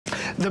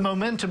The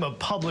momentum of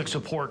public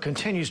support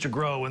continues to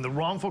grow in the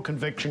wrongful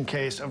conviction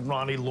case of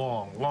Ronnie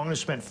Long. Long has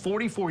spent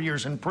 44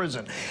 years in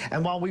prison,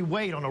 and while we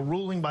wait on a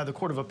ruling by the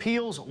Court of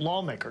Appeals,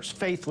 lawmakers,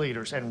 faith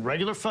leaders, and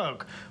regular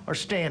folk are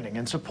standing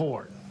in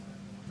support.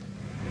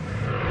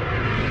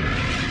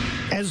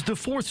 As the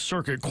Fourth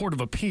Circuit Court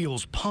of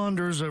Appeals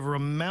ponders over a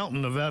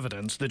mountain of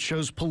evidence that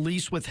shows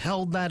police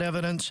withheld that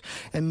evidence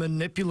and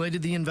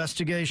manipulated the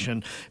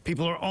investigation,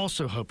 people are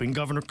also hoping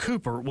Governor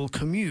Cooper will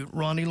commute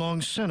Ronnie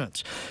Long's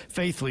sentence.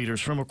 Faith leaders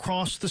from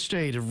across the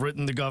state have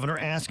written the governor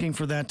asking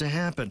for that to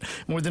happen.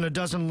 More than a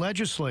dozen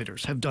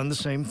legislators have done the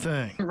same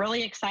thing. I'm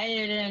really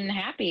excited and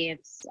happy.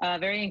 It's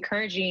very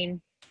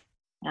encouraging.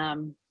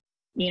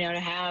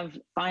 To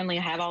finally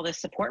have all this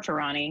support for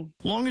Ronnie.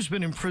 Long has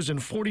been in prison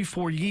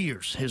 44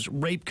 years. His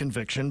rape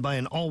conviction by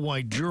an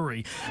all-white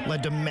jury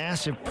led to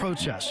massive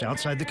protests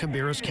outside the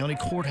Cabarrus County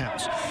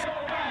Courthouse.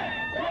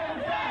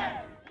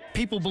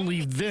 People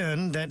believed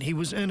then that he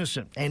was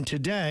innocent, and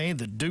today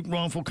the Duke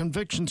Wrongful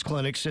Convictions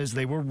Clinic says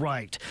they were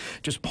right.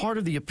 Just part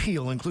of the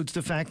appeal includes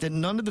the fact that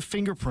none of the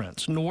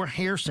fingerprints nor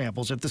hair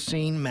samples at the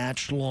scene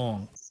matched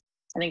Long.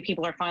 I think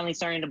people are finally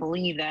starting to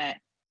believe that,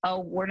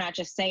 oh, we're not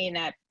just saying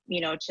that,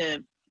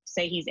 to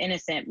say he's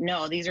innocent.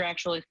 No, these are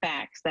actually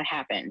facts that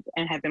happened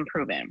and have been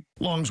proven.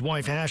 Long's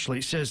wife, Ashley,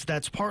 says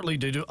that's partly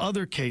due to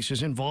other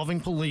cases involving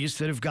police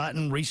that have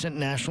gotten recent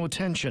national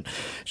attention.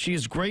 She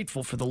is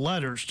grateful for the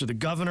letters to the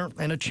governor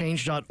and a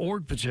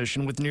Change.org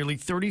petition with nearly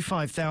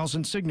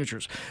 35,000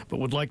 signatures, but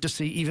would like to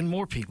see even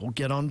more people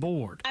get on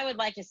board. I would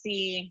like to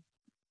see,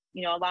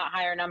 a lot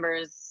higher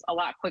numbers, a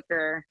lot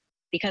quicker,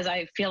 because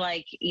I feel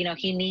like,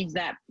 he needs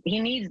that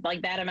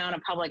amount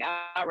of public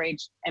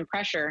outrage and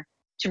pressure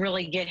to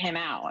really get him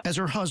out. As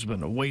her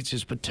husband awaits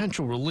his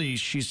potential release,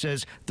 she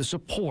says the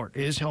support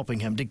is helping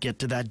him to get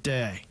to that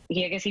day.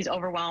 I guess he's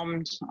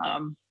overwhelmed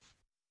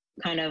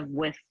kind of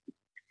with,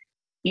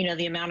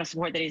 the amount of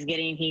support that he's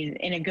getting. He's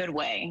in a good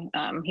way.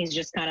 He's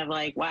just kind of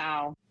like,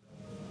 wow.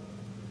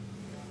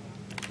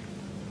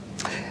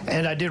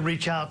 And I did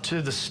reach out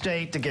to the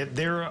state to get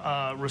their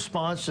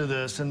response to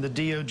this, and the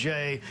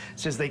DOJ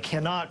says they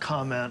cannot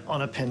comment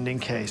on a pending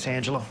case.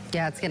 Angela?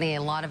 Yeah, it's getting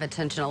a lot of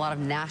attention, a lot of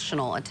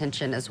national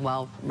attention as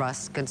well,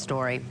 Russ. Good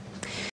story.